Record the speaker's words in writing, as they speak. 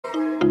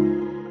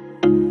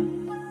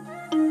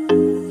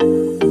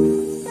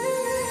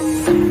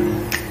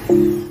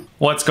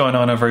What's going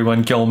on,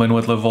 everyone? Gilman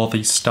with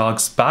Wellthy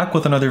Stocks back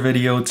with another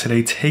video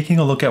today, taking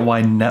a look at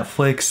why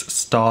Netflix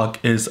stock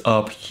is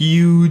up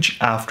huge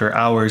after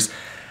hours.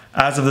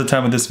 As of the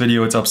time of this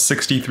video, it's up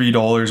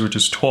 $63, which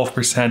is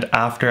 12%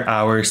 after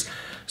hours.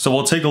 So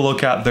we'll take a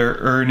look at their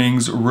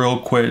earnings real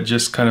quick,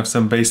 just kind of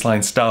some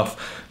baseline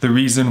stuff, the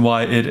reason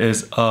why it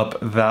is up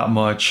that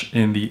much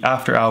in the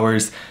after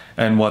hours,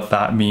 and what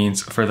that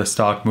means for the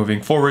stock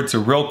moving forward. So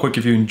real quick,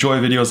 if you enjoy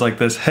videos like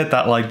this, hit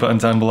that like button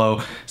down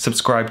below,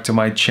 subscribe to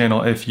my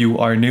channel if you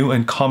are new,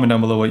 and comment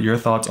down below what your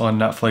thoughts on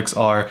Netflix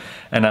are,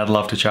 and I'd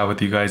love to chat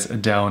with you guys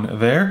down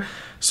there.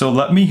 So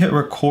let me hit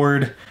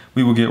record.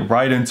 We will get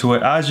right into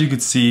it. As you can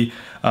see,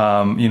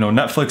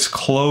 Netflix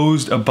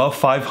closed above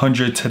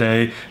 500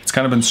 today. It's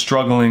kind of been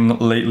struggling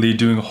lately,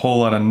 doing a whole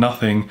lot of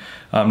nothing,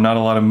 not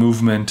a lot of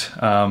movement,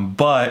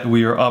 but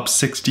we are up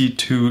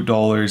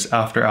 $62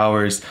 after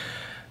hours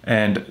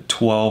and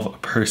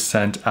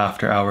 12%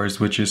 after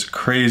hours, which is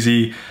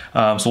crazy.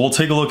 So we'll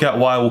take a look at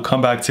why. We'll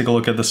come back, take a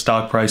look at the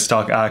stock price,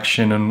 stock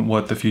action, and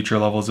what the future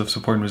levels of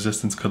support and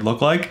resistance could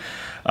look like.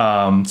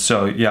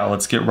 So yeah,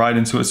 let's get right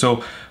into it.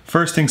 So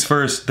first things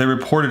first, they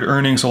reported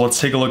earnings. So let's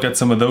take a look at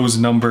some of those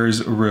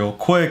numbers real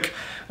quick.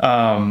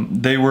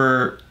 They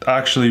were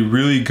actually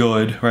really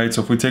good, right?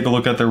 So if we take a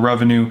look at their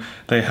revenue,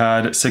 they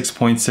had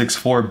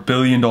 $6.64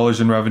 billion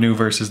in revenue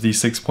versus the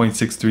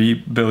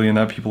 $6.63 billion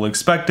that people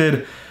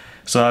expected.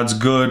 So that's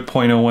good,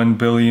 0.01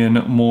 billion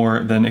more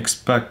than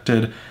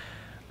expected.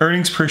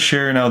 Earnings per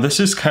share, now this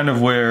is kind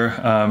of where,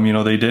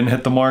 they didn't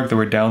hit the mark. They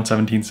were down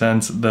 17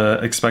 cents.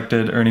 The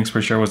expected earnings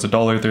per share was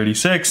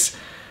 $1.36.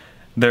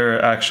 Their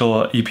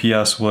actual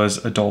EPS was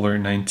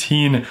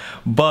 $1.19.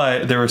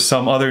 But there was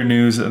some other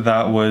news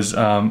that was,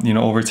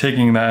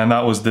 overtaking that, and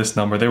that was this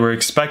number. They were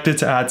expected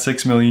to add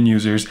 6 million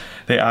users.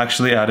 They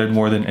actually added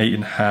more than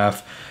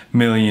 8.5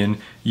 million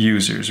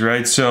users,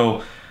 right?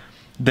 So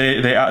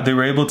they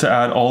were able to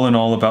add, all in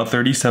all, about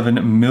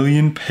 37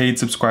 million paid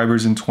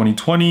subscribers in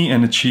 2020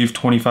 and achieve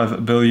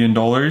 $25 billion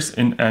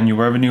in annual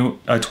revenue,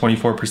 a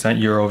 24%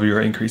 year-over-year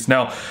increase.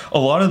 Now, a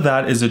lot of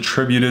that is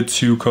attributed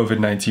to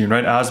COVID-19,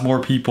 right? As more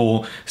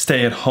people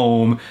stay at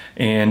home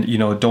and,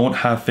 don't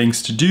have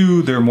things to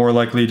do, they're more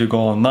likely to go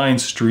online.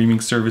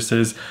 Streaming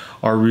services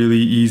are really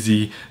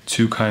easy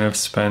to kind of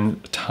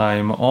spend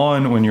time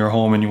on when you're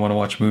home and you want to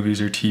watch movies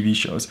or TV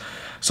shows.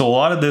 So a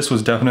lot of this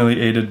was definitely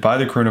aided by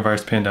the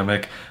coronavirus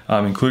pandemic,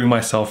 including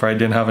myself, right? I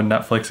didn't have a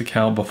Netflix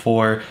account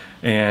before,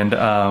 and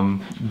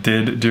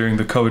did during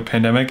the COVID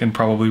pandemic, and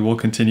probably will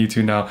continue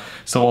to now.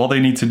 So all they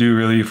need to do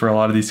really for a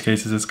lot of these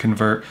cases is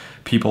convert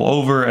people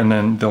over, and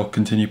then they'll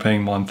continue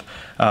paying month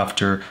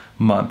after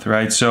month,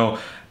 right? So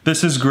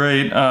this is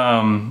great.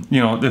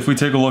 If we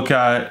take a look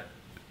at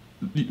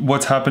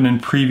what's happened in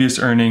previous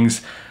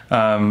earnings,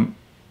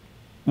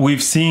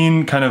 we've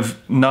seen kind of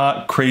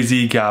not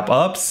crazy gap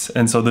ups,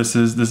 and so this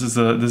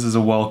is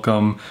a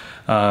welcome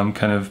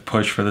kind of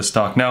push for the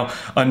stock. Now,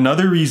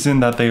 another reason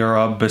that they are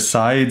up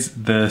besides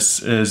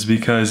this is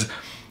because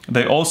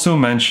they also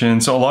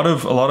mentioned, so a lot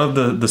of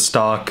the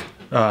stock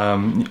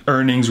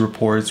earnings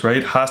reports,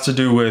 right, has to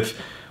do with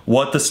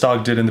what the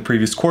stock did in the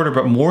previous quarter,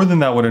 but more than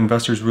that, what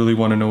investors really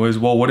want to know is,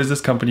 well, what is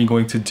this company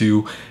going to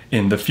do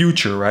in the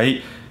future,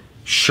 right?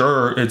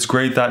 Sure, it's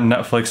great that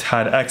Netflix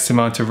had X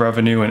amount of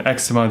revenue and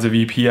X amount of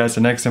EPS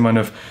and X amount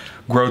of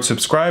growth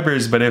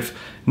subscribers, but if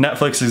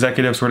Netflix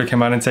executives were to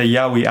come out and say,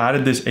 yeah, we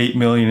added this 8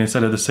 million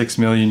instead of the 6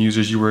 million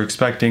users you were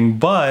expecting,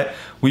 but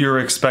we were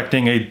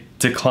expecting a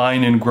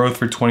decline in growth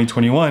for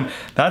 2021,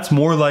 that's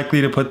more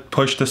likely to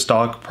push the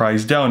stock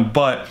price down.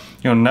 But,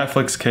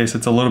 Netflix case,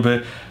 it's a little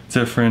bit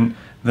different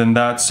than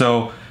that.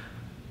 So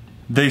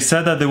they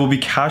said that they will be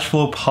cash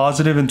flow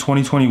positive in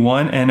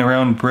 2021 and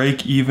around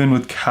break even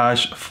with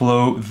cash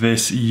flow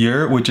this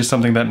year, which is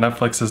something that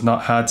Netflix has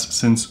not had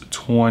since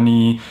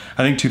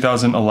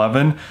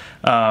 2011.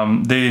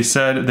 They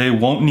said they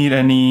won't need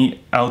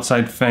any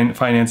outside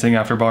financing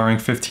after borrowing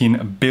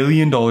 $15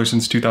 billion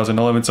since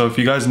 2011. So if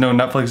you guys know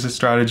Netflix's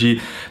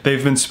strategy,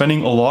 they've been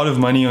spending a lot of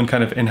money on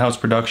kind of in-house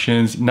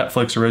productions,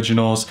 Netflix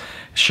originals,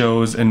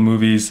 shows, and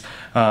movies.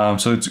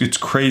 So it's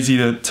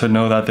crazy to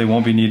know that they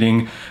won't be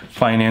needing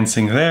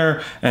financing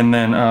there. And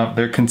then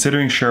they're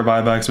considering share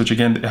buybacks, which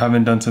again, they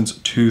haven't done since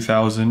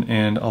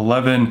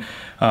 2011.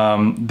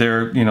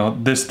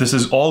 This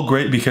is all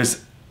great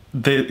because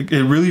it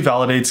really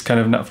validates kind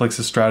of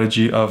Netflix's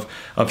strategy of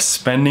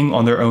spending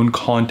on their own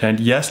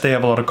content. Yes, they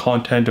have a lot of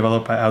content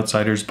developed by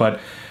outsiders, but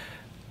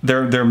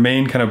their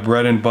main kind of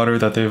bread and butter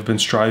that they've been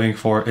striving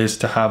for is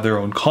to have their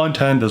own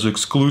content, those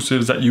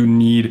exclusives that you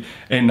need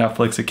a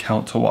Netflix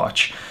account to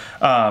watch.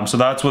 So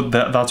that's what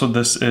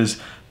this is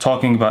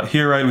talking about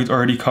here, right? We've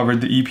already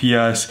covered the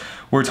EPS.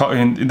 We're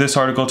talking, this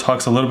article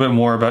talks a little bit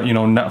more about,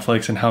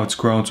 Netflix and how it's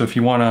grown. So if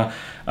you want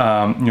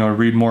to,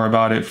 read more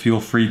about it, feel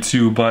free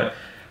to. But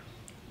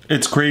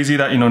it's crazy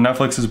that,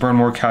 Netflix has burned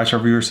more cash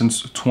every year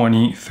since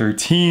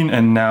 2013,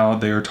 and now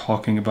they are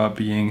talking about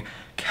being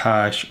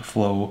cash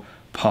flow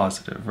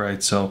positive,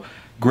 right? So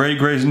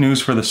great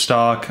news for the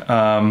stock.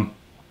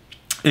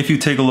 if you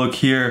take a look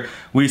here,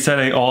 we set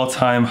a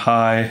all-time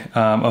high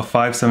of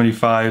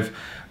 575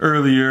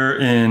 earlier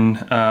in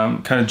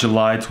kind of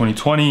July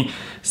 2020.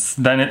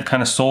 Then it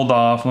kind of sold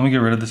off. Let me get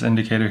rid of this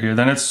indicator here.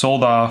 Then it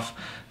sold off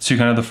to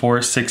kind of the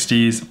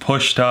 460s,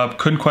 pushed up,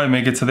 couldn't quite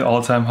make it to the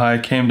all-time high,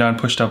 came down,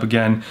 pushed up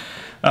again.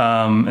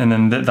 And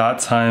then that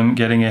time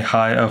getting a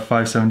high of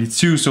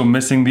 572, so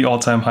missing the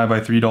all-time high by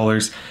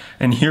 $3.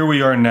 And here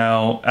we are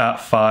now at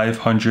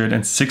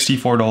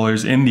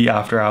 $564 in the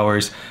after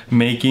hours,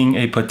 making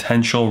a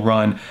potential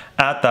run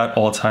at that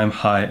all-time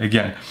high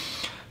again.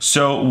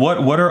 So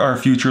what are our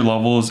future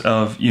levels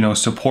of, you know,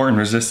 support and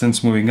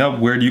resistance moving up?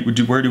 Where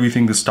do we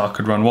think the stock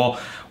could run? Well,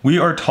 we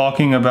are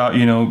talking about,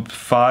 you know,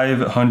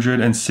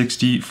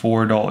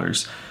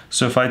 $564.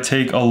 So if I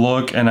take a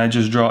look and I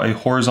just draw a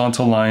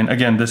horizontal line,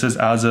 again, this is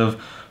as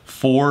of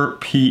 4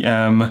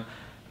 p.m.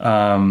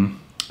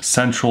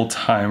 Central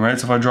Time, right?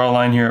 So if I draw a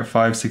line here at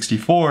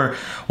 564,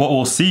 what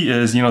we'll see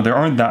is, you know, there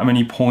aren't that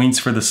many points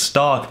for the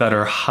stock that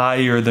are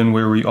higher than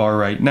where we are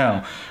right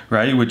now,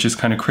 right? Which is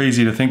kind of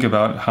crazy to think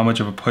about how much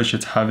of a push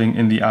it's having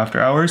in the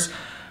after hours.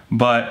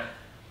 But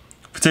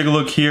if we take a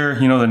look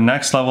here, you know, the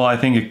next level I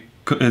think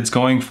it's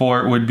going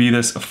for would be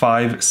this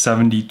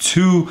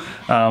 572,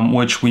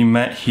 which we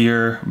met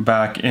here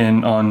back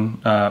in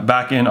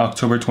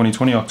October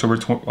 2020, October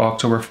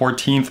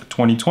 14th,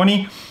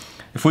 2020.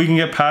 If we can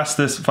get past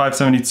this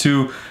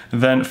 572,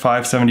 then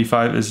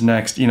 575 is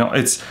next. You know,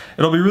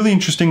 it'll be really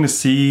interesting to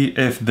see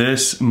if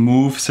this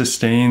move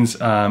sustains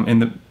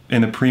in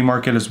the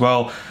pre-market as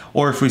well,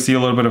 or if we see a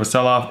little bit of a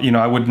sell-off. You know,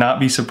 I would not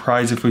be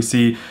surprised if we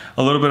see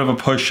a little bit of a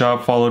push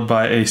up followed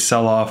by a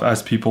sell-off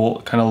as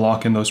people kind of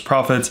lock in those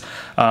profits.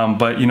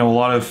 But you know, a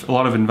lot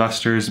of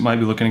investors might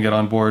be looking to get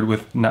on board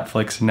with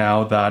Netflix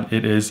now that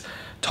it is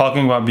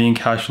talking about being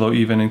cash flow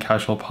even and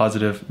cash flow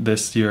positive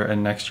this year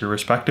and next year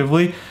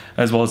respectively,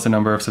 as well as the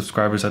number of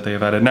subscribers that they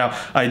have added. Now,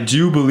 I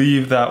do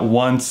believe that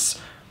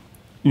once,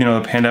 you know,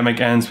 the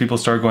pandemic ends, people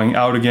start going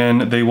out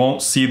again, they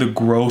won't see the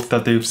growth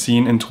that they've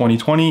seen in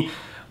 2020,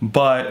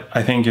 but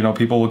I think, you know,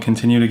 people will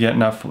continue to get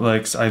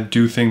Netflix. I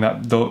do think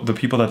that the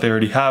people that they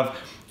already have,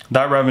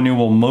 that revenue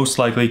will most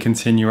likely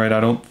continue, right? I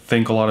don't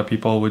think a lot of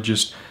people would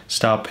just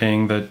stop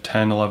paying the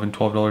 $10, $11,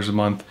 $12 a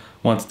month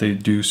once they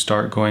do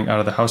start going out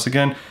of the house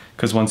again,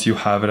 because once you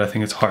have it, I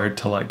think it's hard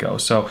to let go.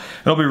 So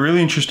it'll be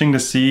really interesting to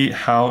see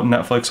how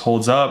Netflix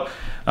holds up.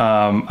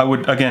 I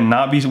would, again,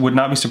 would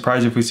not be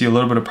surprised if we see a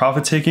little bit of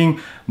profit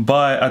taking,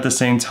 but at the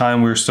same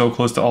time, we're so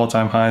close to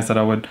all-time highs that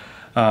I would,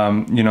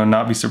 you know,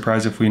 not be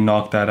surprised if we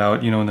knock that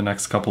out, you know, in the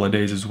next couple of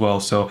days as well.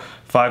 So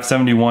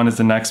 571 is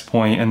the next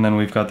point, and then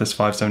we've got this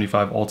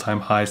 575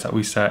 all-time highs that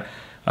we set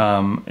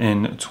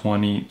in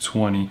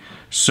 2020.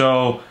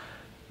 So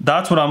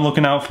that's what I'm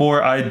looking out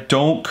for. I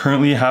don't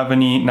currently have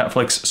any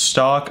Netflix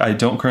stock. I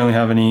don't currently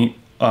have any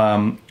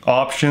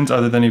options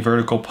other than a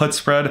vertical put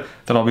spread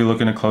that I'll be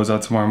looking to close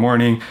out tomorrow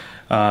morning.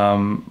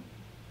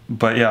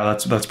 But yeah,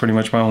 that's pretty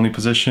much my only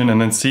position, and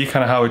then see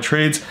kind of how it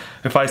trades.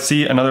 If I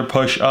see another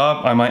push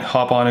up, I might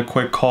hop on a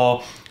quick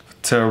call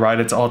to ride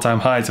its all-time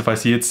highs. If I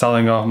see it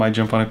selling off, I might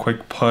jump on a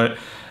quick put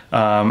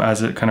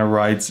as it kind of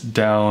rides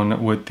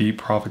down with the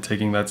profit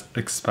taking that's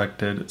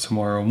expected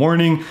tomorrow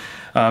morning.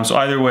 So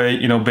either way,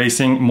 you know,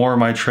 basing more of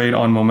my trade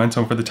on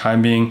momentum for the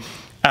time being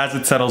as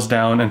it settles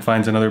down and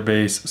finds another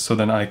base, so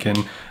then I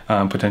can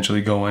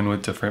potentially go in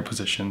with different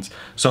positions.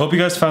 So I hope you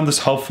guys found this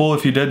helpful.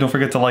 If you did, don't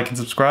forget to like and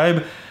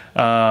subscribe.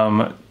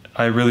 I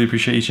really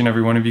appreciate each and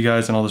every one of you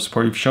guys and all the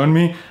support you've shown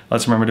me.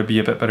 Let's remember to be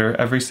a bit better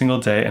every single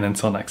day, and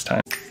until next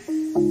time.